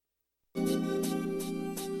Good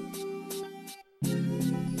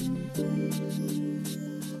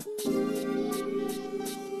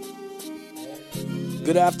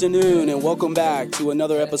afternoon and welcome back to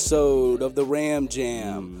another episode of the Ram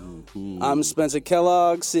Jam. I'm Spencer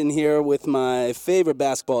Kellogg, sitting here with my favorite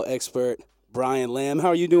basketball expert, Brian Lamb. How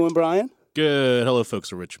are you doing, Brian? Good. Hello,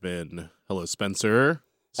 folks of Richmond. Hello, Spencer.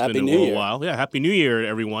 It's Happy been a New little Year. while. Yeah, Happy New Year,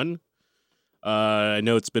 everyone. I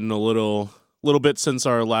know it's been a little bit since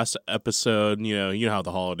our last episode. You know how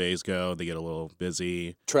the holidays go. They get a little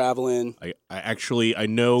busy. Traveling, I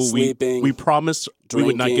know sleeping, we promised we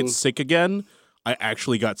would not drinking. get sick again. I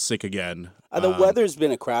actually got sick again. The weather's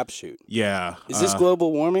been a crapshoot. Yeah. Is this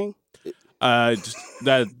global warming? That's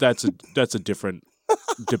a different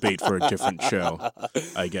debate for a different show,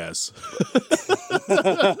 I guess.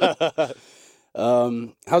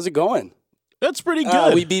 How's it going? That's pretty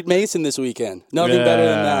good. We beat Mason this weekend. Nothing better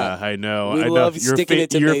than that. I know. We I love know. Your sticking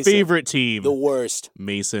it to your Mason. favorite team, The worst.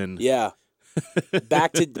 Mason. Yeah.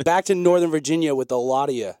 Back to Northern Virginia with a lot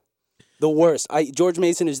of you. The worst. George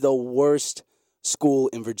Mason is the worst school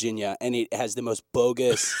in Virginia, and it has the most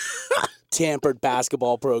bogus, tampered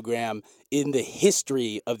basketball program in the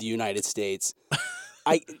history of the United States.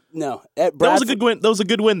 That was a good win. That was a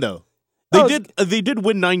good win, though. They did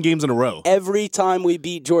win 9 games in a row. Every time we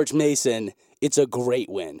beat George Mason, it's a great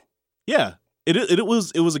win. Yeah, it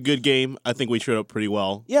was a good game. I think we showed up pretty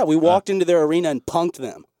well. Yeah, we walked into their arena and punked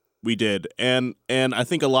them. We did, and I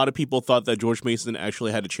think a lot of people thought that George Mason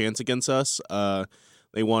actually had a chance against us.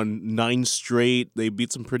 They won 9 straight. They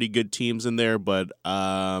beat some pretty good teams in there, but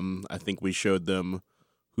I think we showed them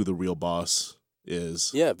who the real boss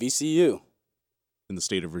is. Yeah, VCU. In the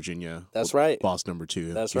state of Virginia. That's right. Boss number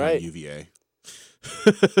 2. That's right. UVA.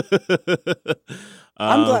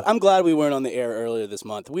 I'm glad we weren't on the air earlier this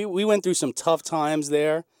month. We went through some tough times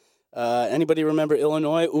there. Anybody remember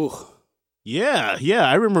Illinois? Ooh. Yeah.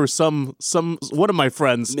 I remember one of my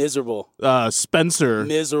friends, Miserable. Spencer,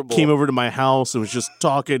 Miserable. came over to my house and was just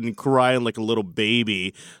talking and crying like a little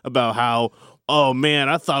baby about how, oh man,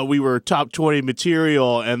 I thought we were top 20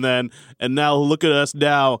 material, and now look at us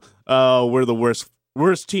now. We're the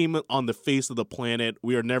worst team on the face of the planet.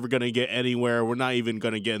 We are never going to get anywhere. We're not even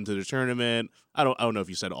going to get into the tournament. I don't know if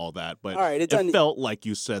you said all that, but all right, it felt like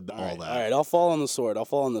you said all that. All right, I'll fall on the sword.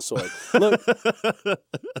 Look,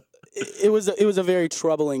 it was a very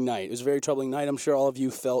troubling night. It was a very troubling night. I'm sure all of you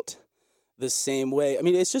felt the same way. I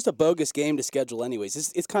mean, it's just a bogus game to schedule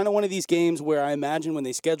anyways. It's kind of one of these games where I imagine when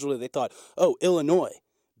they scheduled it, they thought, oh, Illinois,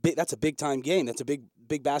 that's a big-time game. That's a big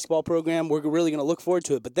basketball program. We're really going to look forward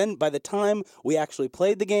to it. But then by the time we actually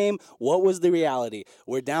played the game, what was the reality?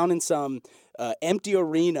 We're down in some empty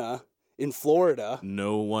arena in Florida.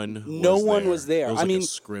 No one was there. It was a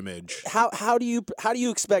scrimmage. How do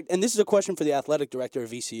you expect, and this is a question for the athletic director of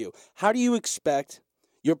VCU, how do you expect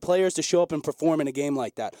your players to show up and perform in a game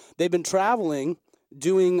like that? They've been traveling,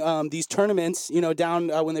 doing these tournaments, down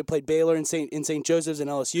when they played Baylor in St. Joseph's and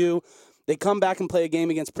LSU. They come back and play a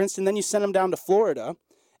game against Princeton. Then you send them down to Florida.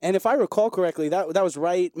 And if I recall correctly, that was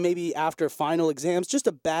right maybe after final exams. Just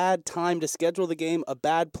a bad time to schedule the game, a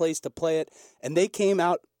bad place to play it. And they came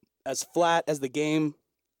out as flat as the game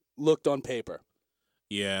looked on paper.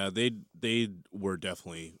 Yeah, they were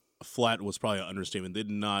definitely flat was probably an understatement. They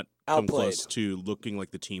did not come Outplayed. close to looking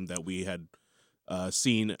like the team that we had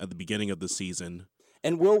seen at the beginning of the season.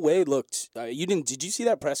 And Will Wade looked. Did you see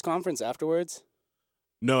that press conference afterwards?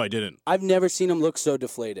 No, I didn't. I've never seen him look so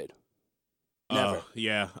deflated. Never.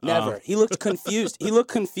 Yeah. Never. He looked confused. He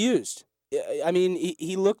looked confused. I mean,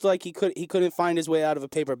 he looked like he couldn't find his way out of a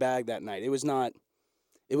paper bag that night. It was not.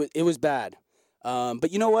 It was bad.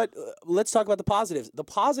 But you know what? Let's talk about the positives. The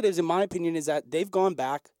positives, in my opinion, is that they've gone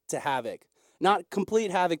back to Havoc. Not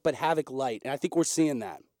complete Havoc, but Havoc light. And I think we're seeing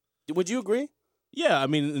that. Would you agree? Yeah, I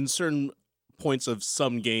mean, in certain points of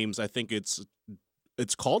some games, I think it's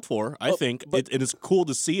called for. I think it is cool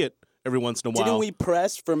to see it every once in a while. Didn't we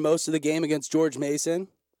press for most of the game against George Mason?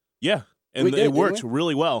 Yeah, and it worked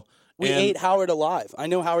really well. We ate Howard alive. I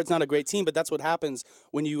know Howard's not a great team, but that's what happens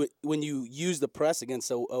when you use the press against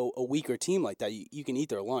a weaker team like that. You can eat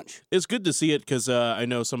their lunch. It's good to see it because I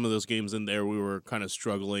know some of those games in there we were kind of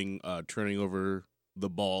struggling turning over the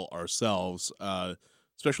ball ourselves,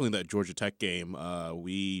 especially in that Georgia Tech game.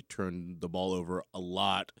 We turned the ball over a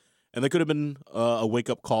lot, and that could have been a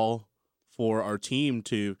wake-up call for our team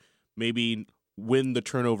to maybe win the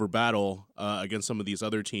turnover battle against some of these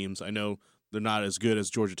other teams. I know they're not as good as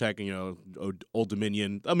Georgia Tech and, Old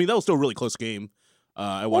Dominion. I mean, that was still a really close game.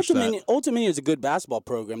 I watched that. Old Dominion is a good basketball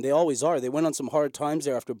program. They always are. They went on some hard times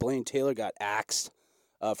there after Blaine Taylor got axed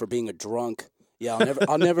for being a drunk. Yeah,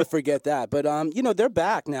 I'll never forget that. But they're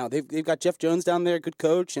back now. They've got Jeff Jones down there, good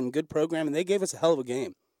coach and good program, and they gave us a hell of a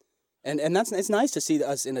game. And it's nice to see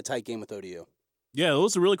us in a tight game with ODU. Yeah, it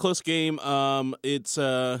was a really close game. It's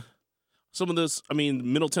some of this. I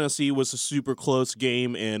mean, Middle Tennessee was a super close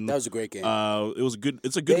game, and that was a great game. It was good.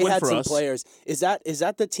 It's a good win for us. They had some players. Is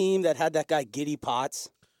that the team that had that guy Giddy Potts?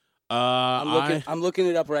 I'm looking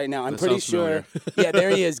it up right now. I'm pretty sure. Yeah, there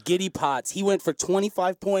he is, Giddy Potts. He went for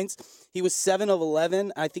 25 points. He was 7 of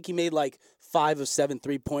 11. I think he made like 5 of 7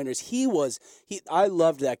 3-pointers. I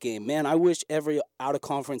loved that game, man. I wish every out of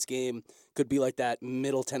conference game could be like that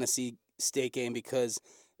Middle Tennessee State game because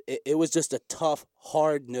it was just a tough,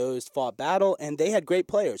 hard-nosed fought battle, and they had great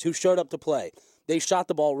players who showed up to play. They shot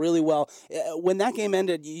the ball really well. When that game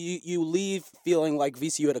ended, you leave feeling like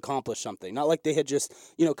VCU had accomplished something, not like they had just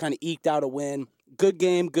kind of eked out a win. Good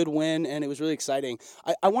game, good win, and it was really exciting.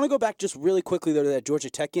 I want to go back just really quickly though to that Georgia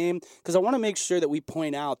Tech game because I want to make sure that we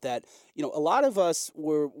point out that a lot of us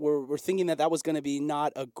were thinking that was going to be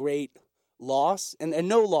not a great loss, and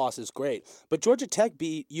no loss is great, but Georgia Tech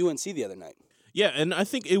beat UNC the other night. Yeah, and I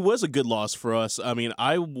think it was a good loss for us. I mean,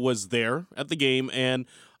 I was there at the game, and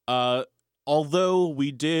although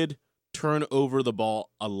we did turn over the ball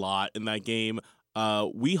a lot in that game,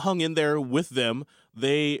 we hung in there with them.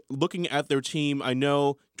 They, looking at their team, I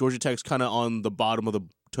know Georgia Tech's kind of on the bottom of the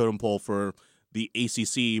totem pole for the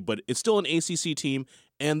ACC, but it's still an ACC team,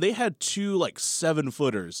 and they had 2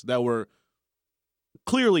 7-footers that were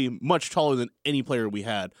clearly much taller than any player we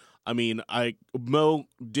had. I mean, Mo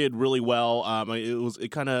did really well. It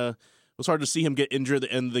was hard to see him get injured at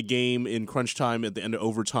the end of the game in crunch time at the end of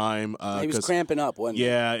overtime. He was cramping up, wasn't he?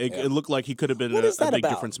 Yeah, it looked like he could have been a big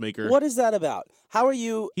difference maker. What is that about? How are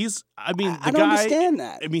you? I don't understand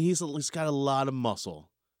that. I mean, he's got a lot of muscle.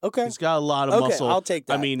 Okay. He's got a lot of muscle. I'll take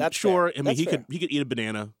that. I mean, That's sure. fair. I mean, he could eat a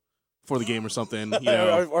banana for the game or something.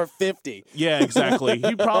 or 50. Yeah, exactly.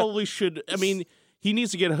 He probably should. I mean, he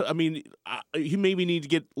needs to get. I mean, he maybe need to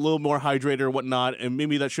get a little more hydrated or whatnot, and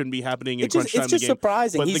maybe that shouldn't be happening in crunch time. It's just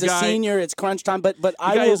surprising. But He's a senior. It's crunch time. But the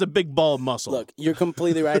guy has a big ball of muscle. Look, you're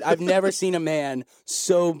completely right. I've never seen a man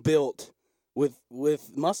so built with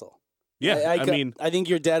muscle. Yeah, I think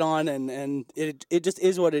you're dead on, and it just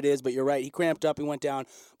is what it is. But you're right. He cramped up. He went down.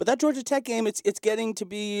 But that Georgia Tech game, it's getting to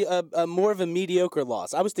be a more of a mediocre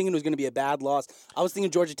loss. I was thinking it was going to be a bad loss. I was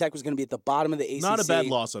thinking Georgia Tech was going to be at the bottom of the ACC. Not a bad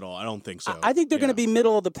loss at all. I don't think so. I think they're going to be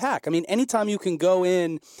middle of the pack. I mean, anytime you can go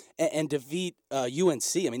in and defeat UNC,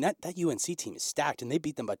 I mean that UNC team is stacked, and they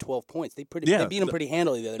beat them by 12 points. They beat them pretty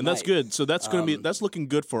handily the other night. And that's good. So that's going to be looking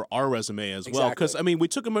good for our resume as well. Because I mean, we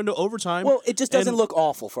took them into overtime. Well, it just doesn't look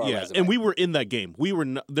awful for our resume. And we were in that game.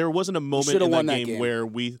 There wasn't a moment in that game where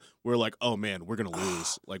we were like, oh man, we're gonna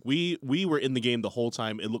lose. Like we were in the game the whole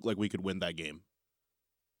time. It looked like we could win that game.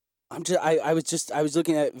 I was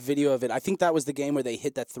looking at video of it. I think that was the game where they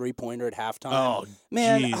hit that 3-pointer at halftime. Oh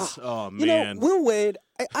man, geez. Man. Will Wade.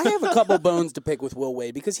 I have a couple bones to pick with Will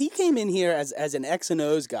Wade because he came in here as an X and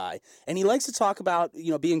O's guy, and he likes to talk about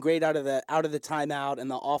being great out of the timeout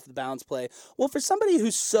and the off the bounds play. Well, for somebody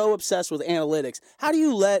who's so obsessed with analytics, how do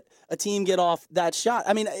you let a team get off that shot?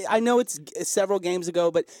 I mean, I know it's several games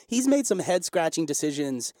ago, but he's made some head scratching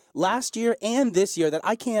decisions last year and this year that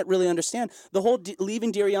I can't really understand. The whole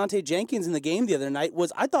leaving De'Riante Jenkins in the game the other night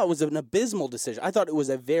was an abysmal decision. I thought it was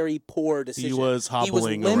a very poor decision. He was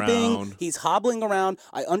hobbling limping around. He's hobbling around.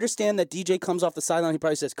 I understand that DJ comes off the sideline. He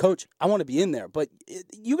probably says, "Coach, I want to be in there," but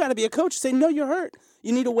you got to be a coach. Say, "No, you're hurt.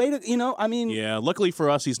 You need to wait." I mean, yeah. Luckily for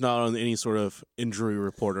us, he's not on any sort of injury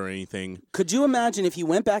report or anything. Could you imagine if he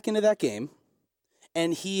went back into that game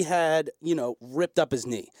and he had, ripped up his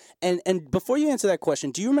knee? And before you answer that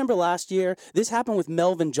question, do you remember last year? This happened with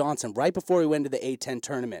Melvin Johnson right before we went to the A10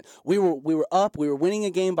 tournament. We were up. We were winning a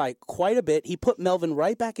game by quite a bit. He put Melvin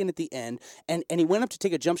right back in at the end, and he went up to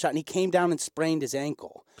take a jump shot, and he came down and sprained his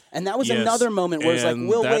ankle. And that was another moment where it's like,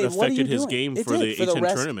 Will Wade, what are you doing? That affected his game for the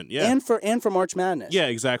A10 tournament. Yeah, and for March Madness. Yeah,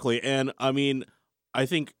 exactly. And I mean, I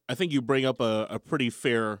think you bring up a pretty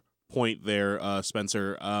fair point there,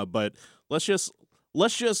 Spencer. But let's just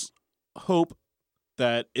hope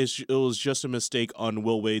that it was just a mistake on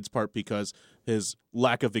Will Wade's part because his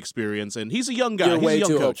lack of experience, and he's a young guy. You're way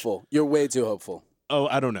too hopeful. You're way too hopeful. Oh,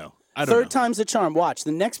 I don't know. Third time's the charm. Watch.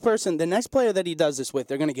 The next player that he does this with,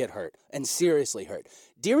 they're going to get hurt, and seriously hurt.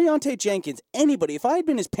 De'Riante Jenkins, anybody, if I had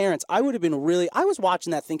been his parents, I would have been I was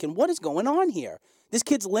watching that thinking, what is going on here? This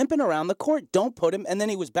kid's limping around the court. Don't put him. And then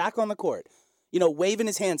he was back on the court, waving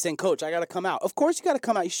his hand saying, "Coach, I got to come out." Of course you got to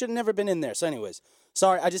come out. You should have never been in there. So anyways,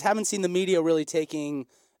 sorry, I just haven't seen the media really taking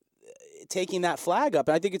that flag up.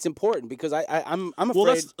 And I think it's important because I'm afraid.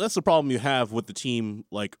 Well, that's the problem you have with the team,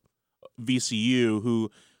 like VCU,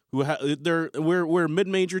 we're a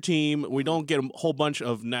mid-major team. We don't get a whole bunch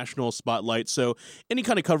of national spotlight, so any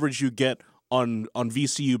kind of coverage you get on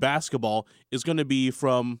VCU basketball is going to be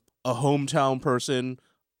from a hometown person,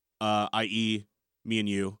 i.e., me and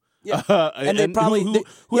you. Yeah. And they probably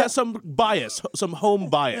who has some bias, some home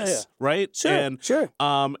bias, right? Sure.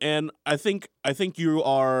 And I think you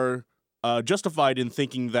are justified in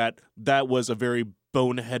thinking that was a very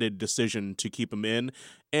boneheaded decision to keep him in.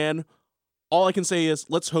 And all I can say is,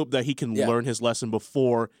 let's hope that he can learn his lesson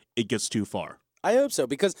before it gets too far. I hope so,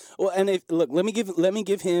 because let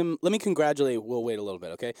me congratulate Will Wade a little bit,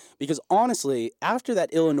 okay? Because honestly, after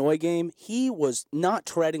that Illinois game, he was not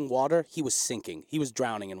treading water, he was sinking. He was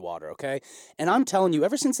drowning in water, okay? And I'm telling you,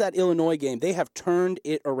 ever since that Illinois game, they have turned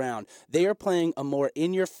it around. They are playing a more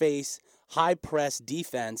in-your-face, high-press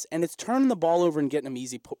defense, and it's turning the ball over and getting them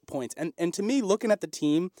easy points. And to me, looking at the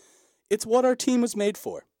team, it's what our team was made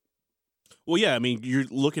for. Well, yeah, I mean, you're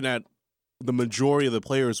looking at the majority of the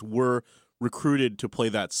players were recruited to play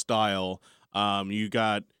that style. You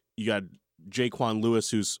got Jaquan Lewis,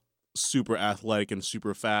 who's super athletic and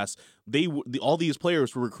super fast. All these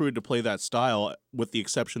players were recruited to play that style, with the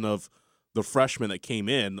exception of the freshmen that came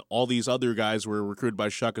in. All these other guys were recruited by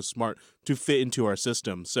Shaka Smart to fit into our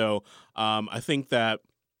system. So I think that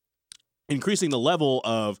increasing the level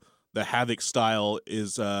of the Havoc style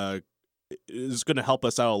is going to help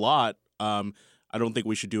us out a lot. I don't think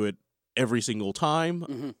we should do it every single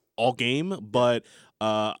time, all game, but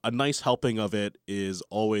a nice helping of it is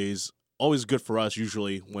always good for us,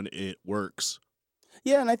 usually when it works.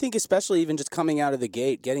 Yeah, and I think especially even just coming out of the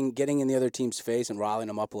gate, getting in the other team's face and riling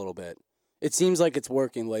them up a little bit. It seems like it's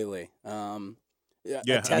working lately.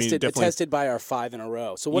 Attested by our 5 in a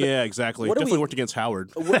row. So exactly. Definitely worked against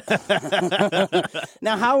Howard.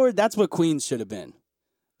 Now Howard, that's what Queens should have been.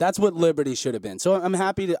 That's what Liberty should have been. So I'm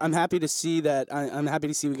happy to see that. I'm happy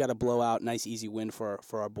to see we got a blowout, nice easy win for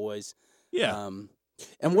our boys. Yeah.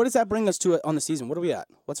 And what does that bring us to on the season? What are we at?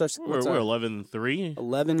 We're 11-3.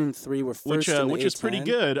 11-3. We're first, which is pretty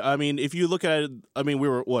good. I mean, if you look at it, I mean, we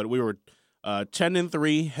were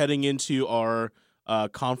 10-3 heading into our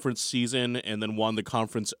conference season, and then won the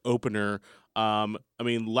conference opener. I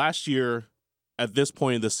mean, last year at this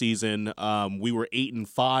point of the season, we were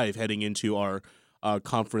 8-5 heading into our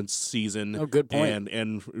conference season. Oh, good point.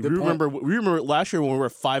 And we remember last year when we were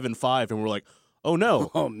 5-5, and we're like, oh no!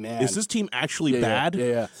 Oh man, is this team actually bad?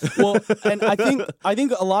 Yeah. Well, and I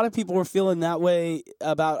think a lot of people were feeling that way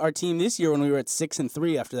about our team this year when we were at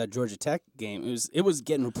 6-3 after that Georgia Tech game. It was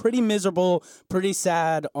getting pretty miserable, pretty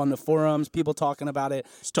sad on the forums. People talking about it.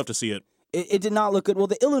 It's tough to see it. It did not look good. Well,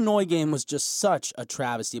 the Illinois game was just such a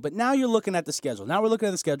travesty. But now you're looking at the schedule. Now we're looking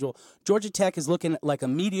at the schedule. Georgia Tech is looking like a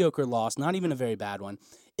mediocre loss, not even a very bad one.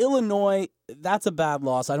 Illinois, that's a bad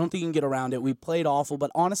loss. I don't think you can get around it. We played awful. But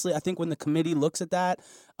honestly, I think when the committee looks at that,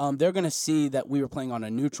 they're going to see that we were playing on a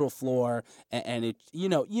neutral floor. And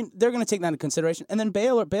they're going to take that into consideration. And then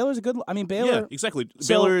Baylor's a good – Baylor – Yeah, exactly.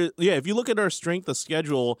 Baylor, if you look at our strength of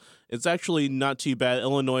schedule, it's actually not too bad.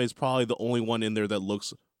 Illinois is probably the only one in there that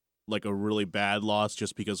looks – like a really bad loss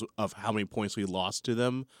just because of how many points we lost to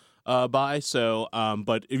them by. So,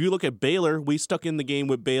 but if you look at Baylor, we stuck in the game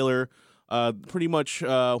with Baylor pretty much,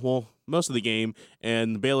 most of the game.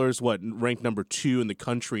 And Baylor's ranked number 2 in the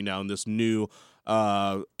country now in this new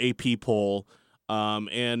AP poll.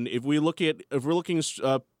 And if we're looking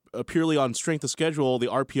purely on strength of schedule, the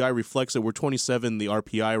RPI reflects that we're 27 the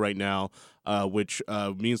RPI right now, which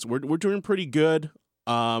means we're doing pretty good.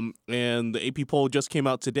 And the AP poll just came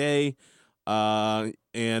out today,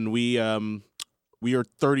 and we are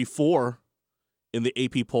 34 in the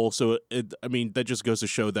AP poll. So that just goes to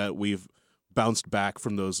show that we've bounced back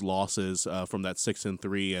from those losses from that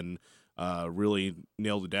 6-3 and really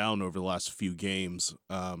nailed it down over the last few games.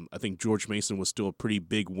 I think George Mason was still a pretty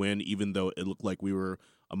big win, even though it looked like we were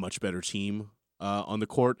a much better team on the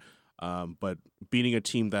court. But beating a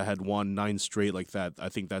team that had won 9 straight like that, I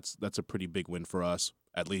think that's a pretty big win for us,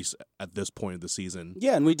 at least at this point of the season.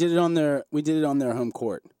 Yeah, and we did it on their home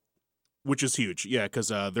court, which is huge. Yeah, because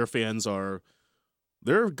their fans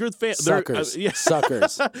they're good fans. Suckers.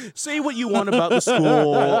 Suckers. Say what you want about the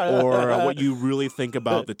school or what you really think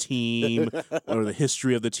about the team or the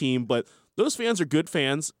history of the team, but those fans are good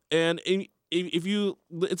fans, and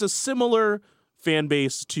it's a similar fan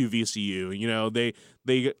base to VCU.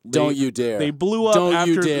 They don't you dare. They blew up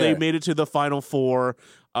after they made it to the Final Four.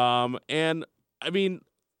 And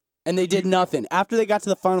they did nothing. After they got to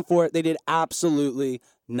the Final Four, they did absolutely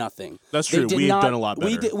nothing. That's They true. did We've not- done a lot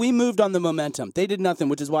better. We moved on the momentum. They did nothing,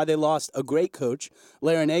 which is why they lost a great coach.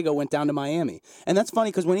 Larinaga went down to Miami. And that's funny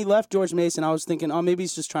because when he left George Mason, I was thinking, oh, maybe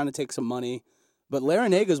he's just trying to take some money. But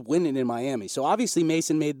Larinaga's winning in Miami. So obviously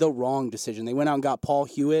Mason made the wrong decision. They went out and got Paul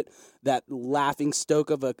Hewitt, that laughing stock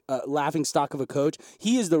of a coach.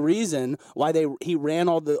 He is the reason why he ran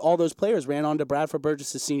all those players ran on to Bradford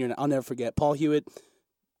Burgess' senior. I'll never forget. Paul Hewitt,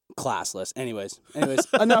 classless. Anyways,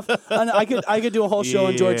 enough. I could do a whole show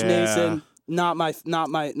on George Mason. Not my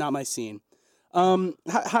scene. How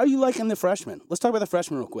are you liking the freshmen? Let's talk about the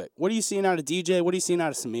freshmen real quick. What are you seeing out of DJ? What are you seeing out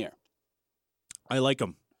of Samir? I like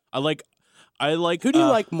him. I like. Who do you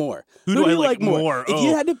like more? Who do I like more? If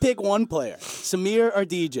you had to pick one player, Samir or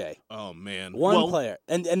DJ? Oh man, one player,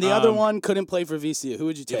 and the other one couldn't play for VCU. Who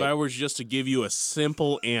would you take? If I were just to give you a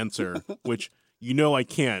simple answer, which I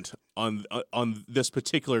can't on this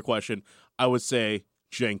particular question, I would say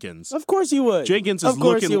Jenkins. Of course you would. Jenkins is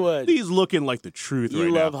he's looking like the truth right now.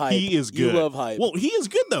 You love hype. He is good. You love hype. Well, he is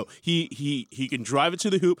good though. He can drive it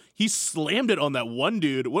to the hoop. He slammed it on that one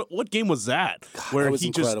dude. What game was that? Where that was he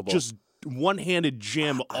incredible. just one-handed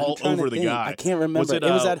jam all over the guy. I can't remember. It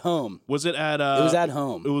was at home. Was it at It was at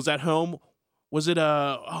home. It was at home. Was it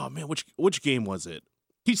oh man, which game was it?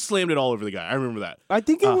 He slammed it all over the guy. I remember that. I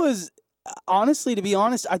think it was honestly, to be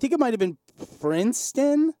honest, I think it might have been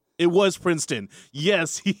Princeton. It was Princeton.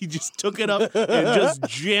 Yes, he just took it up and just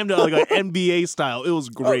jammed it like an NBA style. It was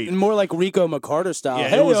great. And more like Rico McCarter style.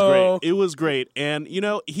 Yeah, it was great. It was great. And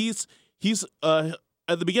he's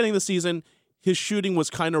at the beginning of the season, his shooting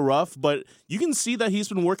was kind of rough, but you can see that he's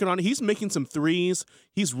been working on it. He's making some threes.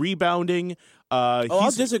 He's rebounding.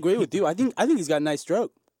 I'll disagree with you. I think he's got a nice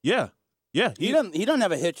stroke. Yeah. He doesn't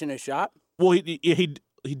have a hitch in his shot. Well, he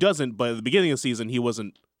doesn't. But at the beginning of the season, he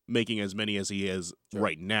wasn't making as many as he is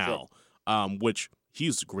right now. Which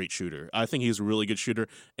he's a great shooter. I think he's a really good shooter,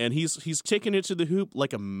 and he's taking it to the hoop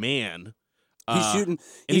like a man. He's shooting,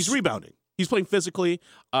 and he's rebounding. He's playing physically,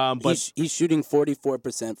 but he's shooting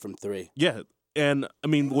 44% from three. Yeah, and I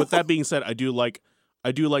mean, with that being said, I do like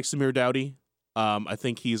Samir Dowdy. I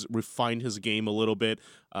think he's refined his game a little bit.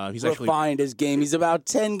 He's refined his game. He's about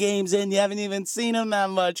 10 games in. You haven't even seen him that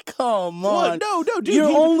much. Come on. No, dude. You're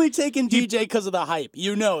only taking DJ because of the hype.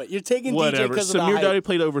 You know it. You're taking DJ because of the hype. Samir Dowdy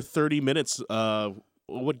played over 30 minutes.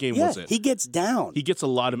 What game was it? He gets down. He gets a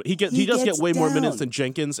lot of. He does get way more minutes than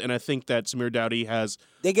Jenkins, and I think that Samir Dowdy has.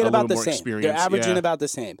 They get about the more same. Experience. They're averaging about the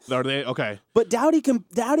same. Are they okay? But Dowdy can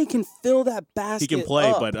fill that basket. He can play,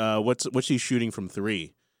 up. but what's he shooting from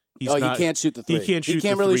three? He can't shoot the three. He can't shoot. He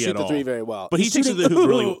can't really shoot the three very well. But he takes it to the hoop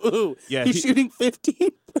really. Yeah, he's shooting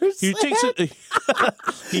 15%. He takes it.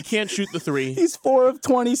 He can't shoot the three. He's 4 of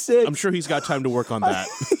 26. I'm sure he's got time to work on that.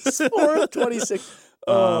 He's 4 of 26.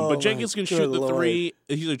 But Jenkins can shoot the three.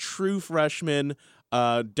 He's a true freshman.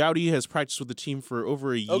 Dowdy has practiced with the team for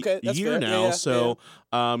over a year now, so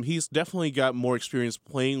he's definitely got more experience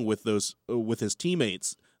playing with his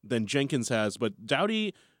teammates than Jenkins has. But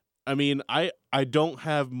Dowdy, I mean, I don't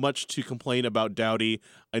have much to complain about Dowdy.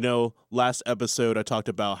 I know last episode I talked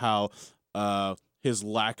about how his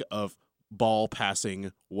lack of ball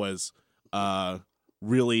passing was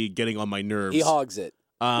really getting on my nerves. He hogs it.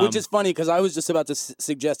 Which is funny because I was just about to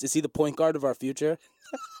suggest, is he the point guard of our future?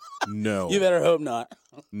 No. You better hope not.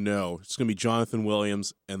 No. It's going to be Jonathan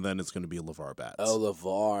Williams, and then it's going to be LeVar Batts. Oh,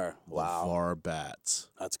 LeVar. Wow. LeVar Batts.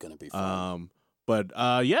 That's going to be fun. But,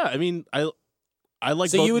 yeah, I mean, I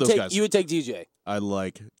like so both of those guys. You would take DJ? I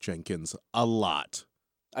like Jenkins a lot.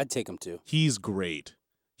 I'd take him, too. He's great.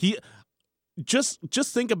 Just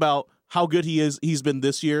think about how good he's been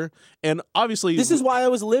this year. And obviously this is why I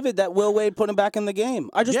was livid that Will Wade put him back in the game.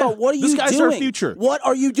 I just thought, what are you doing? This guy's our future. What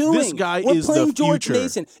are you doing? This guy We're is playing the George future.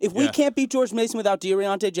 Mason. If we can't beat George Mason without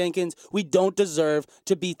De'Ariante Jenkins, we don't deserve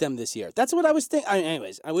to beat them this year. That's what I was thinking.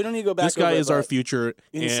 Anyways, we don't need to go back. This guy is our future.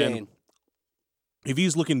 Insane. And if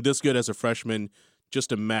he's looking this good as a freshman,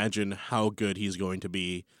 just imagine how good he's going to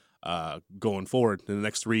be going forward in the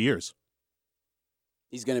next 3 years.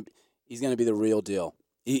 He's gonna be the real deal.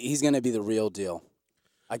 He's going to be the real deal.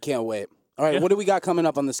 I can't wait. All right, what do we got coming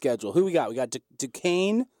up on the schedule? Who we got? We got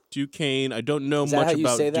Duquesne. Duquesne. I don't know Is that much how you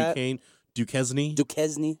about say that? Duquesne. Duquesne.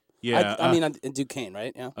 Duquesne. Yeah. I mean Duquesne,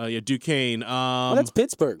 right? Yeah. Yeah, Duquesne. Well, that's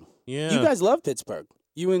Pittsburgh. Yeah. You guys love Pittsburgh.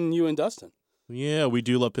 You and Dustin. Yeah, we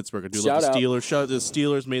do love Pittsburgh. I do love the Steelers. The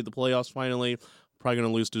Steelers made the playoffs finally. Probably going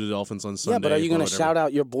to lose to the Dolphins on Sunday. Yeah, but are you going to shout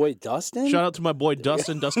out your boy Dustin? Shout out to my boy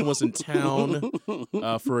Dustin. Dustin was in town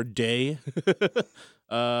for a day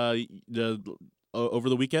over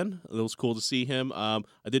the weekend. It was cool to see him. I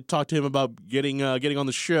did talk to him about getting on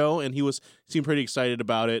the show, and he seemed pretty excited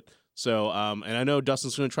about it. So, and I know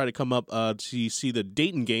Dustin's going to try to come up to see the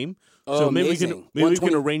Dayton game. Oh, so maybe amazing. we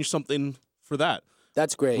can arrange something for that.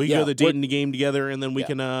 That's great. We yeah. go to the Dayton game together, and then we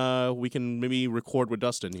can maybe record with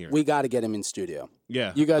Dustin here. We got to get him in studio.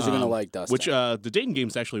 Yeah, You guys are going to like Dustin. Which the Dayton game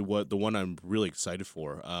is actually the one I'm really excited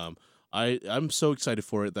for. I'm so excited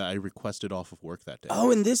for it that I requested off of work that day.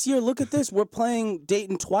 Oh, and this year, look at this. We're playing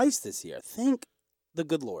Dayton twice this year. Thank the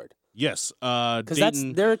good Lord. Yes,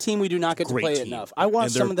 Because they're a team we do not get to play enough. I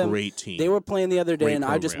watched some of them. Great team. They were playing the other day, Great and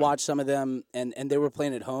I just program. watched some of them, and they were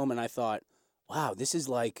playing at home, and I thought, wow, they're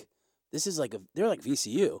like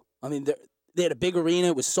VCU. I mean, they had a big arena.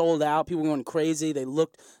 It was sold out. People were going crazy. They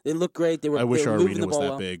looked great. I wish our moving arena the was ball that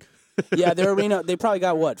well. big. Yeah, their arena. They probably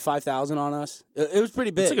got what 5,000 on us. It was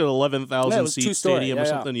pretty big. It's like an 11,000 was seat two-story. stadium or Yeah, yeah.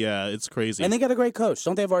 something. Yeah, it's crazy. And they got a great coach.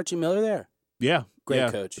 Don't they have Archie Miller there? Yeah, Great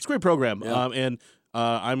coach. It's a great program. Yeah. And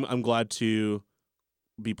I'm glad to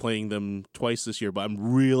be playing them twice this year. But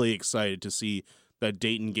I'm really excited to see that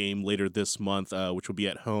Dayton game later this month, which will be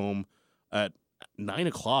at home at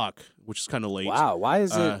 9:00, which is kind of late. Wow, why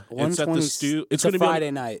is it It's at the 1:20? Stu. It's gonna a be on-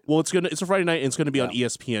 Friday night. Well, it's a Friday night, and it's going to be on Yeah.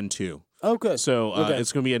 ESPN too. Oh, good. So Okay.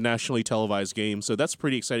 it's going to be a nationally televised game. So that's a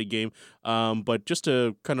pretty exciting game. But just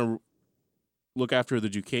to kind of look after the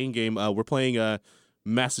Duquesne game, we're playing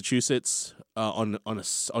Massachusetts on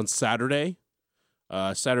Saturday,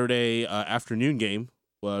 afternoon game.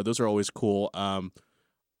 Those are always cool. I'll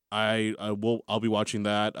be watching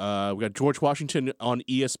that. We got George Washington on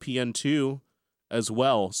ESPN2 as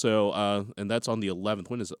well. So and that's on the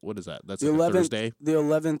 11th. What is that? That's The like a 11th, Thursday. The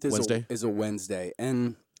 11th Wednesday? is a Wednesday,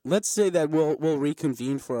 and let's say that we'll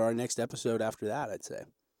reconvene for our next episode after that. I'd say.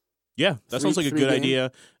 Yeah, that sounds like a three good game.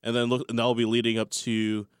 idea. And then that'll be leading up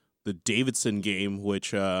to the Davidson game,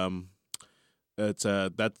 which that's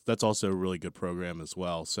also a really good program as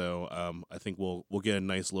well. So I think we'll get a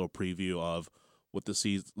nice little preview of what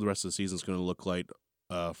the rest of the season is going to look like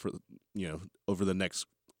for over the next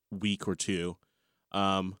week or two.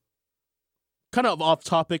 Kind of off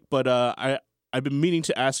topic, but I've been meaning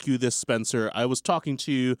to ask you this, Spencer. I was talking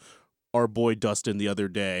to our boy Dustin the other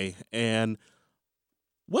day, and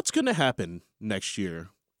what's going to happen next year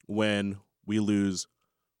when we lose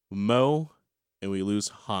Mo and we lose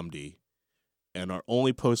Hamdi, and our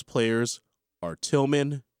only post players are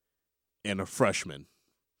Tillman and a freshman?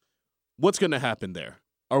 What's going to happen there?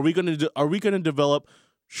 Are we going to develop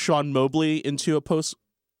Sean Mobley into a post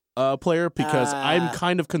player? Because I'm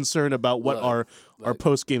kind of concerned about what our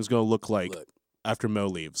post game is going to look like after Mo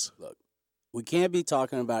leaves. Look, we can't be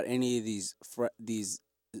talking about any of these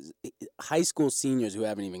high school seniors who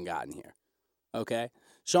haven't even gotten here. Okay,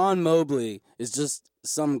 Sean Mobley is just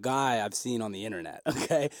some guy I've seen on the internet.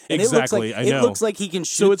 Okay, and Exactly, I know. It looks like he can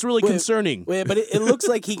shoot. So it's really concerning. But it looks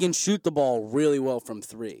like he can shoot the ball really well from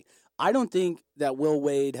three. I don't think that Will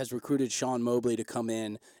Wade has recruited Sean Mobley to come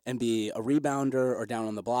in and be a rebounder or down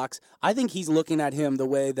on the blocks. I think he's looking at him the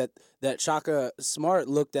way that Shaka Smart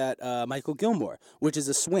looked at Michael Gilmore, which is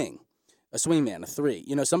a swingman, a three.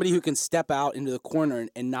 Somebody who can step out into the corner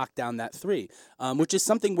and knock down that three, which is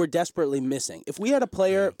something we're desperately missing. If we had a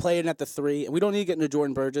player playing at the three, and we don't need to get into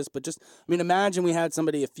Jordan Burgess, but imagine we had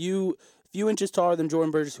somebody a few inches taller than Jordan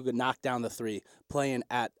Burgess who could knock down the three, playing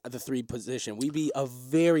at the three position. We'd be a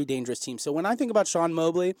very dangerous team. So when I think about Sean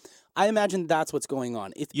Mobley, I imagine that's what's going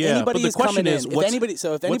on. If anybody but the is question coming is, in,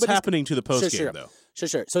 what's happening to the post game though?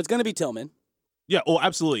 Sure. So it's going to be Tillman. Yeah,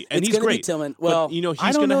 absolutely, and It's he's gonna great. Be Tillman. Well, but, he's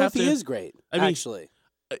I don't gonna know have if to. he is great. I mean, actually.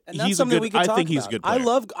 And that's he's a something good. we could I talk think he's a about. good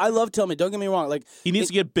player. I love Tillman. Don't get me wrong. Like He needs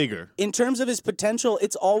to get bigger. In terms of his potential,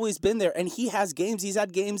 it's always been there, and he has games. He's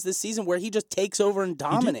had games this season where he just takes over and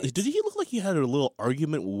dominates. Did he look like he had a little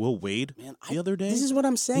argument with Will Wade the other day? This is what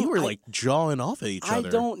I'm saying. They were like jawing off at each other.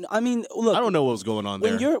 Look. I don't know what was going on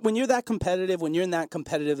there. When you're that competitive, when you're in that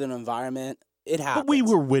competitive environment, it happens. But we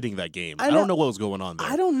were winning that game. I don't know what was going on there.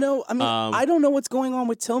 I don't know. I mean, I don't know what's going on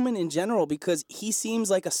with Tillman in general because he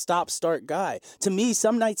seems like a stop-start guy. To me,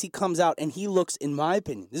 some nights he comes out and he looks, in my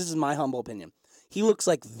opinion, this is my humble opinion, he looks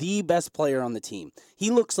like the best player on the team.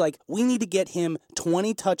 He looks like we need to get him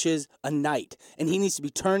 20 touches a night, and he needs to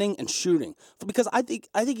be turning and shooting because I think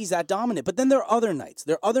he's that dominant. But then there are other nights.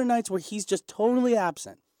 There are other nights where he's just totally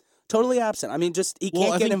absent. I mean, he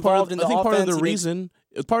can't get involved in the offense. I think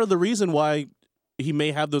part of the reason why he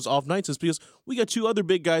may have those off nights is because we got two other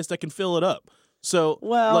big guys that can fill it up. So,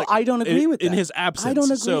 I don't agree with that. In his absence. I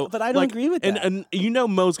don't agree, but I don't agree with that. And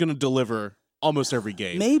Mo's going to deliver almost every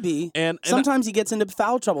game. Maybe. And sometimes he gets into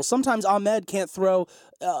foul trouble. Sometimes Ahmed can't throw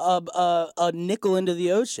a nickel into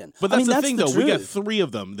the ocean. But that's the thing, though. We got three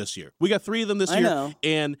of them this year. I know.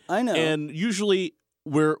 I know. And usually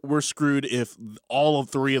we're screwed if all of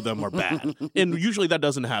three of them are bad. And usually that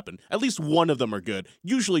doesn't happen. At least one of them are good.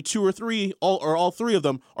 Usually two or three, all three of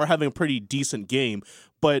them are having a pretty decent game.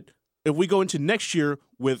 But if we go into next year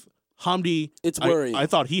with Hamdi, It's worrying. I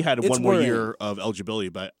thought he had It's one more worrying. year of eligibility,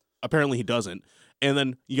 but apparently he doesn't. And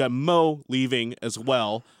then you got Mo leaving as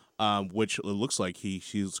well, which it looks like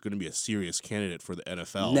he's going to be a serious candidate for the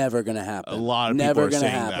NFL. Never gonna happen. A lot of Never people are gonna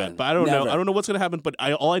saying happen. that, but I don't know. Never. I don't know what's going to happen. But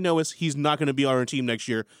all I know is he's not going to be on our team next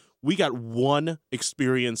year. We got one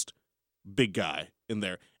experienced big guy in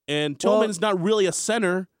there, and Tillman's not really a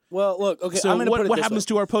center. Well, look, okay. So I'm gonna put it what this happens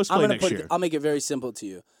way. to our post play next year? I'll make it very simple to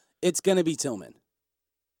you. It's gonna be Tillman.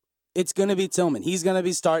 It's going to be Tillman. He's going to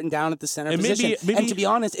be starting down at the center And position. maybe- And to be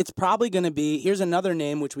honest, it's probably going to be, here's another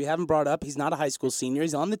name which we haven't brought up. He's not a high school senior.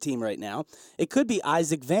 He's on the team right now. It could be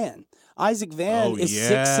Isaac Van. Isaac Van is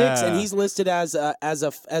 6'6", and he's listed as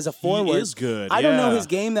a forward. He is good. I don't know his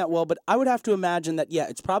game that well, but I would have to imagine that,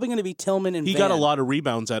 it's probably going to be Tillman and He Van. got a lot of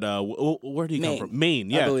rebounds at where did he come from?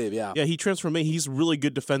 Maine, yeah. I believe, yeah. Yeah, he transferred from Maine. He's really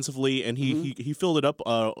good defensively, and he filled it up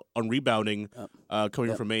on rebounding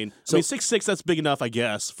coming from Maine. So- I mean, 6'6", that's big enough, I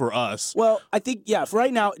guess, for us. Well, I think, for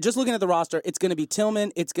right now, just looking at the roster, it's going to be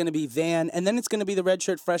Tillman, it's going to be Van, and then it's going to be the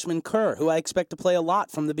redshirt freshman Kerr, who I expect to play a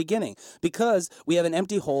lot from the beginning because we have an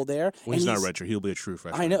empty hole there. Well, he's not a redshirt. He'll be a true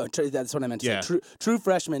freshman. I know. That's what I meant to say. True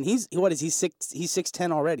freshman. He's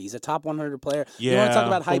 6'10" already. He's a top 100 player. Yeah. You want to talk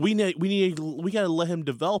about hype? But we got to let him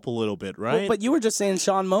develop a little bit, right? Well, but you were just saying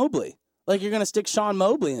Sean Mobley. Like you're going to stick Sean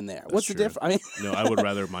Mobley in there. What's the true. difference? I mean, no, I would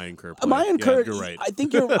rather Mayan Kerr play. Mayan Kerr. You're right. I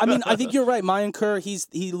think you're right. Mayan Kerr.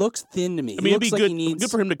 He looks thin to me. I mean, he it'd be looks like good, he needs.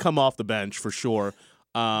 good for him to come off the bench for sure.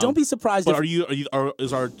 Don't be surprised. But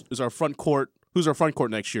if, is our front court? Who's our front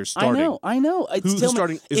court next year starting? I know. It's Who's Tillman.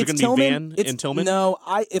 starting? Is it It's going to be Tillman. Van and Tillman? No,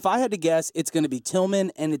 if I had to guess, it's going to be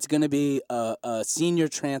Tillman, and it's going to be a senior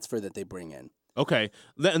transfer that they bring in. Okay,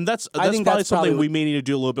 and that's think probably that's something probably we may need to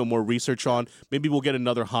do a little bit more research on. Maybe we'll get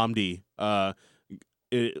another Hamdi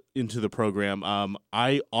into the program.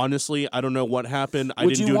 I honestly don't know what happened. I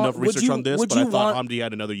didn't do enough research on this, but I thought Hamdi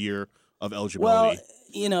had another year of eligibility.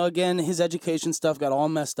 Well, again, his education stuff got all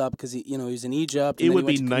messed up because he was in Egypt. And it then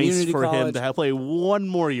would he be went to nice community for him college. to play one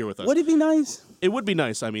more year with us. Would it be nice? It would be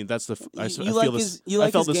nice. I mean, that's the. I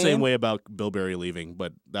felt the same way about Bill Berry leaving,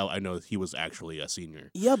 but now I know he was actually a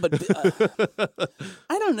senior. Yeah, but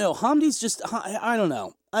I don't know. Hamdi's just. I don't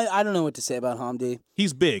know. I don't know what to say about Hamdi.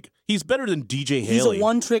 He's big. He's better than DJ Haley. He's a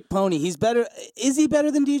one-trick pony. He's better. Is he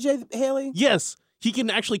better than DJ Haley? Yes, he can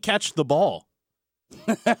actually catch the ball.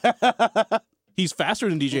 He's faster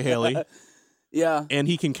than DJ Haley. Yeah, and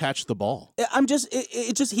he can catch the ball.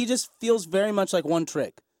 He just feels very much like one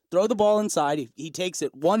trick. Throw the ball inside. He takes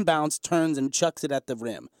it one bounce, turns and chucks it at the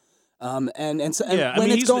rim. When he's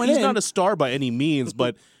not a star by any means,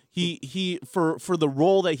 but he for the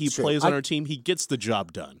role that he plays on our team, he gets the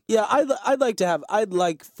job done. Yeah, I'd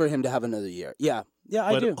like for him to have another year. Yeah,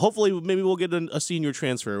 I do. Hopefully, maybe we'll get a senior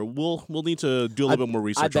transfer. We'll need to do a little bit more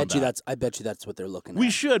research. I bet you that's what they're looking at. We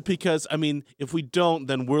should, because I mean, if we don't,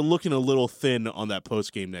 then we're looking a little thin on that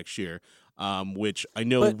post game next year. Which I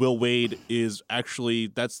know Will Wade is actually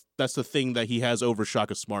that's the thing that he has over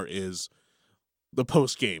Shaka Smart is the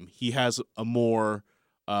post game. He has a more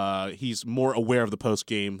he's more aware of the post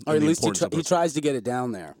game, or at least he tries to get it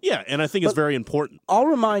down there. Yeah, and I think it's very important. I'll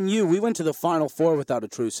remind you, we went to the Final Four without a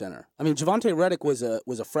true center. I mean, Javonte Reddick was a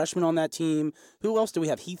freshman on that team. Who else do we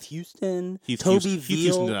have? Heath Houston, Toby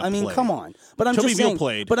Veal. I mean, come on. But I'm Toby just saying. Veal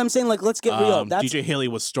played. But I'm saying, like, let's get real. DJ Haley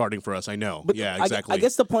was starting for us. I know. But yeah, exactly. I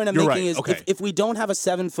guess the point I'm You're making right. is if we don't have a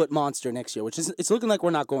 7-foot monster next year, which is it's looking like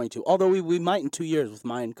we're not going to, although we might in 2 years with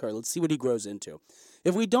Mayan Kerr. Let's see what he grows into.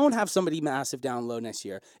 If we don't have somebody massive down low next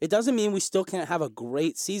year, it doesn't mean we still can't have a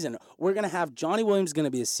great season. We're going to have Johnny Williams going to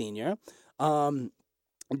be a senior.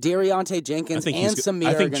 De'Riante Jenkins and Samir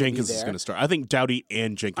I think are Jenkins be is there. going to start. I think Doughty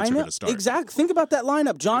and Jenkins are going to start. Exactly. Think about that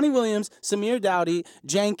lineup. Johnny Williams, Samir Doughty,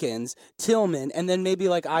 Jenkins, Tillman, and then maybe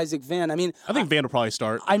like Isaac Van. I mean, I think Van will probably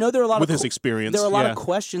start. I know there are a lot with of his experience. There are a lot of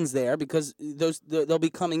questions there because they'll be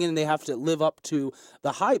coming in and they have to live up to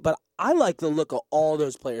the hype. But I like the look of all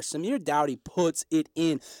those players. Samir Doughty puts it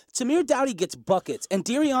in. Samir Doughty gets buckets, and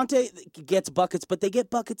De'Riante gets buckets, but they get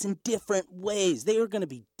buckets in different ways. They are going to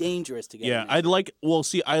be dangerous to get. Yeah, I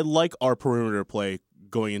like our perimeter play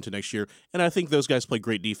going into next year, and I think those guys play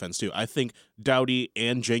great defense too. I think Doughty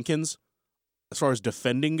and Jenkins, as far as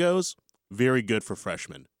defending goes, very good for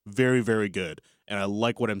freshmen. Very, very good, and I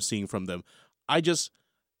like what I'm seeing from them.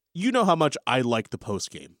 You know how much I like the post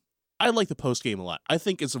game. I like the post game a lot. I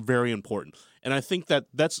think it's very important, and I think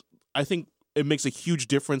I think it makes a huge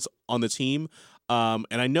difference on the team. And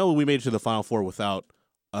I know we made it to the Final Four without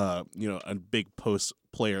a big post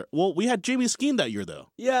player. Well, we had Jamie Skeen that year though.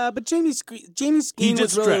 Yeah, but Jamie Skeen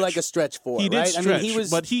was really like a stretch forward, He did right? stretch, I mean, he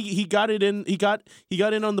was, but he got it in. He got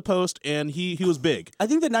in on the post, and he was big. I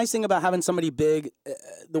think the nice thing about having somebody big,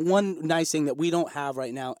 the one nice thing that we don't have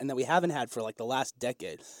right now, and that we haven't had for like the last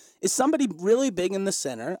decade, is somebody really big in the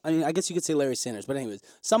center. I mean, I guess you could say Larry Sanders, but anyways,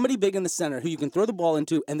 somebody big in the center who you can throw the ball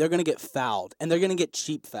into, and they're going to get fouled, and they're going to get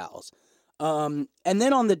cheap fouls. And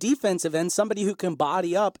then on the defensive end, somebody who can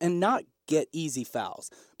body up and not get easy fouls.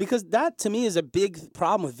 Because that, to me, is a big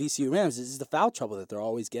problem with VCU Rams, is the foul trouble that they're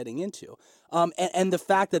always getting into. And the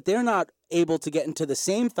fact that they're not able to get into the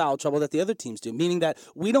same foul trouble that the other teams do, meaning that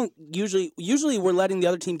we don't usually we're letting the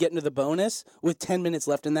other team get into the bonus with 10 minutes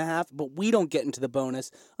left in the half, but we don't get into the bonus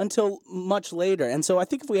until much later. And so I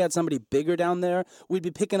think if we had somebody bigger down there, we'd be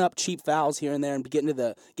picking up cheap fouls here and there and getting to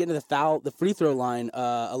the free throw line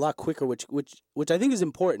a lot quicker, which I think is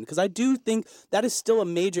important, because I do think that is still a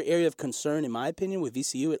major area of concern, in my opinion, with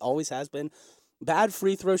VCU. It always has been. Bad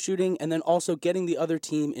free throw shooting, and then also getting the other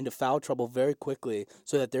team into foul trouble very quickly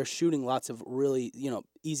so that they're shooting lots of really,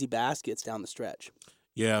 easy baskets down the stretch.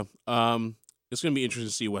 Yeah. It's going to be interesting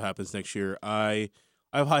to see what happens next year. I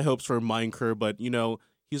have high hopes for Minker, but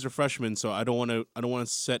he's a freshman, so I don't want to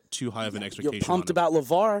set too high of an expectation. You're pumped on him. about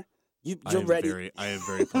LeVar. You're ready. I am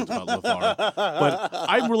very pumped about LeVar. But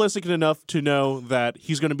I'm realistic enough to know that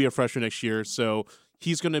he's going to be a freshman next year, so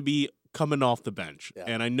he's going to be coming off the bench. Yeah.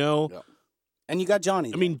 And I know... Yeah. And you got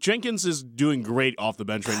Johnny. I mean, Jenkins is doing great off the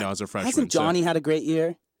bench right now as a freshman. Hasn't Johnny had a great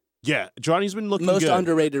year? Yeah, Johnny's been looking Most good.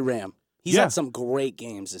 underrated Ram. He's had some great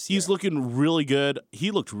games this year. He's looking really good.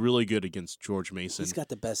 He looked really good against George Mason. He's got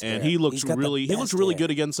the best and hair. he looked really good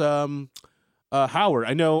against Howard.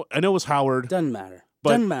 I know it was Howard. Doesn't matter.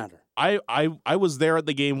 Doesn't matter. I was there at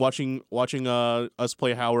the game watching us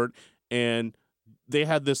play Howard, and they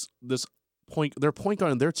had their point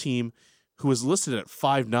guard on their team who was listed at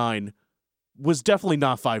 5'9", was definitely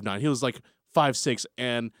not 5'9". He was like 5'6",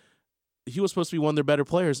 and he was supposed to be one of their better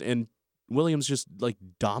players, and Williams just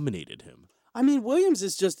dominated him. I mean, Williams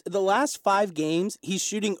is just, the last 5 games, he's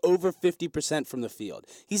shooting over 50% from the field.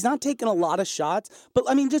 He's not taking a lot of shots, but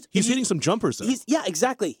I mean, he's hitting some jumpers though. Yeah,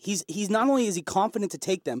 exactly. He's not only is he confident to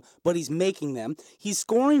take them, but he's making them. He's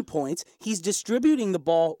scoring points. He's distributing the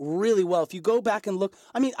ball really well. If you go back and look,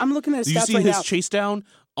 I mean, I'm looking at his stats right now. Do you see his chase down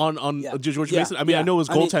on George Mason? I mean, I know it was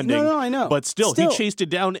goaltending. No, I know. But still, he chased it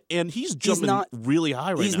down, and he's jumping really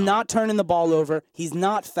high right now. He's not turning the ball over. He's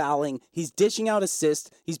not fouling. He's dishing out assists.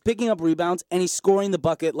 He's picking up rebounds, and he's scoring the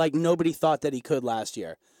bucket like nobody thought that he could last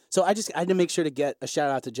year. So I had to make sure to get a shout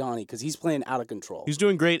out to Johnny, because he's playing out of control. He's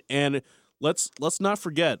doing great, and let's not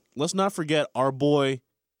forget our boy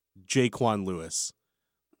Jaquan Lewis.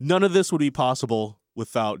 None of this would be possible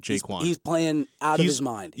without Jaquan. He's playing out of his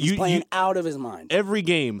mind. He's playing out of his mind. Every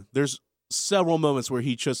game, there's several moments where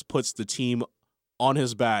he just puts the team on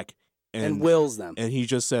his back and wills them. And he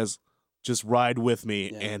just says, just ride with me.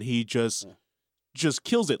 Yeah. And he just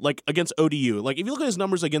kills it. Like against ODU. Like if you look at his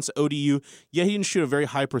numbers against ODU, yeah, he didn't shoot a very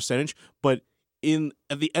high percentage, but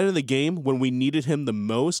at the end of the game, when we needed him the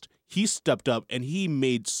most, he stepped up and he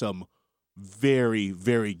made some very,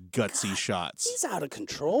 very gutsy shots. He's out of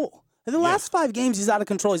control. In the last 5 games, he's out of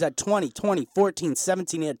control. He's at 20, 14,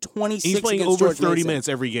 17. He had 26 He's playing against over George 30 Mason. minutes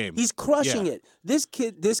every game. He's crushing it. This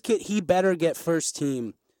kid, he better get first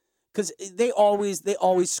team, because they always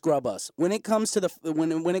scrub us when it comes to the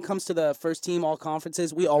when it comes to the first team all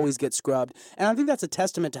conferences. We always get scrubbed, and I think that's a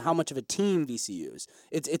testament to how much of a team VCU's.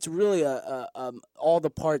 It's really all the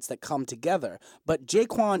parts that come together. But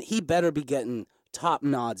Jaquan, he better be getting top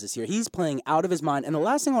nods this year. He's playing out of his mind. And the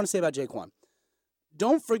last thing I want to say about Jaquan.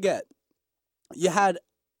 Don't forget,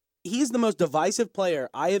 he's the most divisive player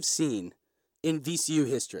I have seen in VCU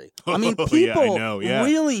history. I mean, people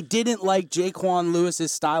really didn't like Jaquan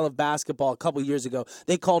Lewis's style of basketball a couple years ago.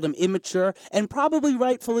 They called him immature, and probably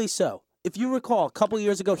rightfully so. If you recall, a couple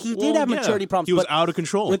years ago, he did have maturity problems. He was out of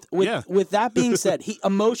control. With that being said, he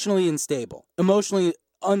emotionally unstable.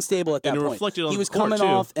 Unstable at that point. Reflected on he was the court coming too.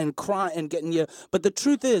 off and crying and getting you. But the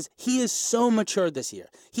truth is, he is so mature this year.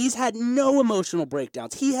 He's had no emotional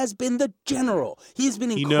breakdowns. He has been the general. He has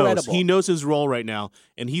been incredible. He knows his role right now,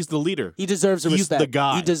 and he's the leader. He deserves respect. He's the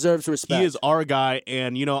guy. He deserves respect. He is our guy,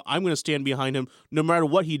 and I'm going to stand behind him no matter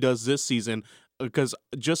what he does this season, because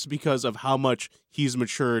of how much he's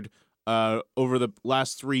matured over the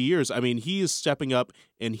last 3 years. I mean, he is stepping up,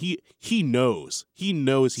 and he knows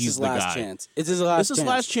he's the guy. Chance. It's his last chance. It's his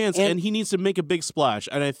last chance, and he needs to make a big splash.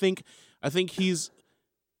 And I think he's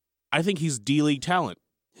D-League talent.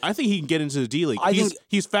 I think he can get into the D-League.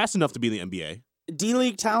 He's fast enough to be in the NBA.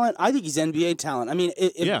 D-League talent, I think he's NBA talent. I mean,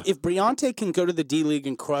 if Briante can go to the D-League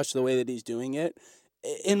and crush the way that he's doing it,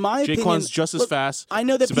 in my opinion, Jaquan's just as fast. I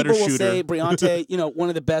know that he's a people better will shooter. say Briante, one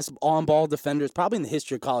of the best on-ball defenders probably in the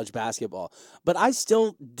history of college basketball. But I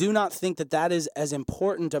still do not think that is as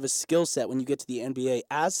important of a skill set when you get to the NBA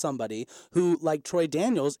as somebody who, like Troy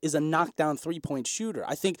Daniels, is a knockdown three-point shooter.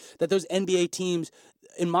 I think that those NBA teams,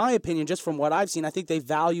 in my opinion, just from what I've seen, I think they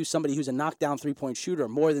value somebody who's a knockdown three-point shooter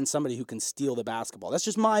more than somebody who can steal the basketball. That's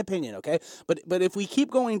just my opinion, okay? But if we keep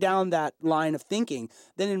going down that line of thinking,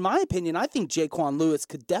 then in my opinion, I think Jaquan Lewis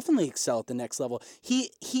could definitely excel at the next level. He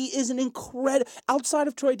is an incredible, outside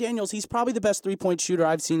of Troy Daniels, he's probably the best three-point shooter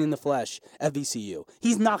I've seen in the flesh at VCU.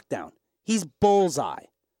 He's knockdown. He's bullseye.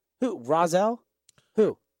 Who? Rozelle?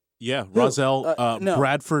 Who? Yeah, Rozelle, no.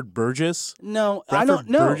 Bradford Burgess. No, Bradford I don't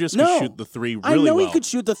know. Burgess no. could shoot the three really well. I know he could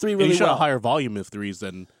shoot the three really and he shot well. a higher volume of threes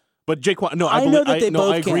than. But Jaquan, no, I know that they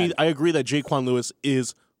both I agree. can. I agree that Jaquan Lewis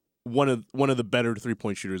is one of the better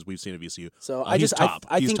three-point shooters we've seen at VCU. So he's top.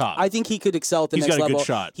 He's top. I think he could excel at the He's next got a level. good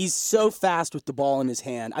shot. He's so fast with the ball in his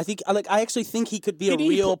hand. I actually think he could be a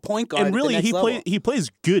real point guard. And really, at the next level. he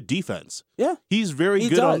plays good defense. Yeah, he's very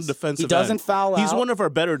good on defensive. He doesn't end. foul He's out. one of our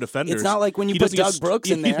better defenders. It's not like when you put Doug Brooks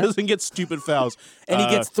in there. He doesn't get stupid fouls. And he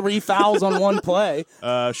gets 3 fouls on one play.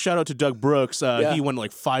 Shout out to Doug Brooks. He went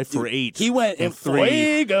like 5 for 8. He went in three.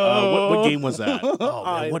 Fuego. What game was that? Oh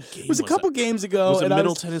man, what game it was a couple games ago. Was it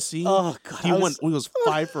Middle Tennessee? Oh god, he was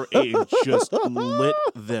 5 for 8 and just lit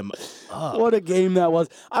them up. What a game that was!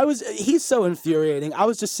 He's so infuriating. I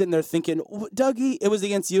was just sitting there thinking, Dougie, it was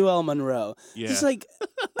against UL Monroe. Yeah. He's like,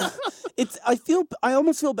 I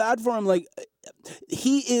almost feel bad for him. Like,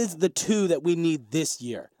 he is the 2 that we need this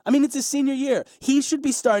year. I mean, it's his senior year. He should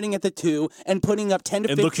be starting at the 2 and putting up 10 to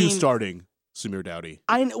 15. And look who's starting. Samir Dowdy.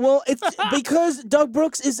 It's because Doug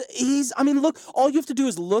Brooks look, all you have to do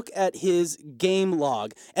is look at his game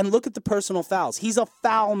log and look at the personal fouls. He's a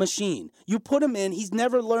foul machine. You put him in, he's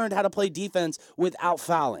never learned how to play defense without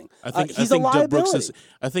fouling. He's a liability.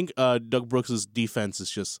 I think Doug Brooks' defense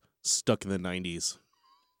is just stuck in the 90s.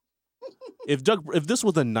 If this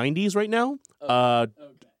was the 90s right now,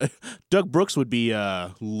 Doug Brooks would be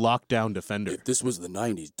a lockdown defender. If this was the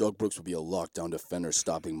 90s, Doug Brooks would be a lockdown defender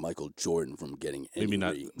stopping Michael Jordan from getting any Maybe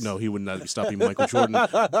not. rings. No, he would not be stopping Michael Jordan.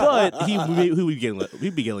 But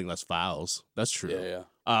he'd be getting less fouls. That's true.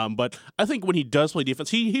 Yeah. But I think when he does play defense,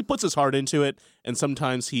 he puts his heart into it, and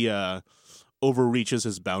sometimes he overreaches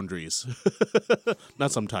his boundaries.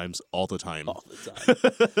 Not sometimes, all the time. All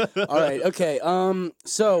the time. All right. Okay.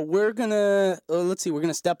 So we're gonna let's see. We're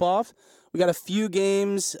gonna step off. We got a few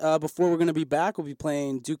games before we're going to be back. We'll be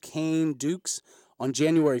playing Duquesne Dukes on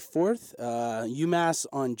January 4th, UMass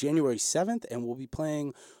on January 7th, and we'll be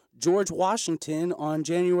playing George Washington on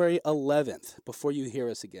January 11th before you hear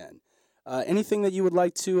us again. Anything that you would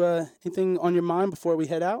like to, anything on your mind before we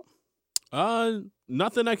head out?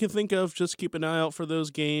 Nothing I can think of. Just keep an eye out for those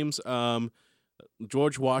games.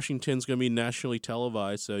 George Washington's going to be nationally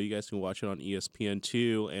televised, so you guys can watch it on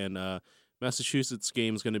ESPN2, and Massachusetts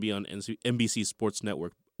game is going to be on NBC Sports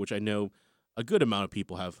Network, which I know a good amount of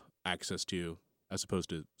people have access to, as opposed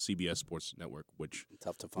to CBS Sports Network, which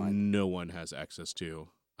tough to find. No one has access to.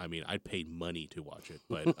 I mean, I'd pay money to watch it,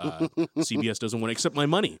 but CBS doesn't want to accept my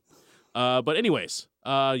money. But anyways,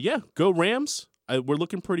 go Rams. We're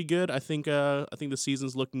looking pretty good. I think the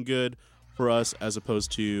season's looking good for us, as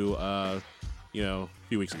opposed to a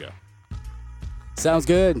few weeks ago. Sounds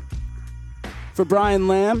good. For Brian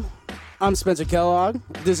Lamb, I'm Spencer Kellogg.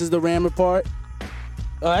 This is the Ram Report.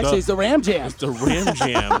 It's the Ram Jam. It's the Ram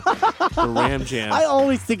Jam. The Ram Jam. I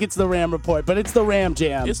always think it's the Ram Report, but it's the Ram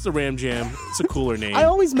Jam. It's the Ram Jam. It's a cooler name. I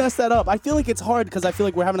always mess that up. I feel like it's hard because I feel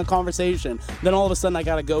like we're having a conversation. Then all of a sudden I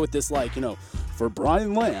got to go with this, for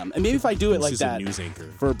Brian Lamb. And maybe if I do it like that. This is a news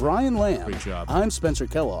anchor. For Brian Lamb. Great job. I'm Spencer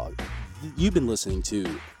Kellogg. You've been listening to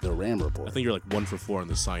the Ram Report. I think you're like 1 for 4 on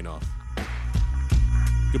the sign-off.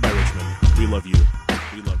 Goodbye, Richmond. We love you.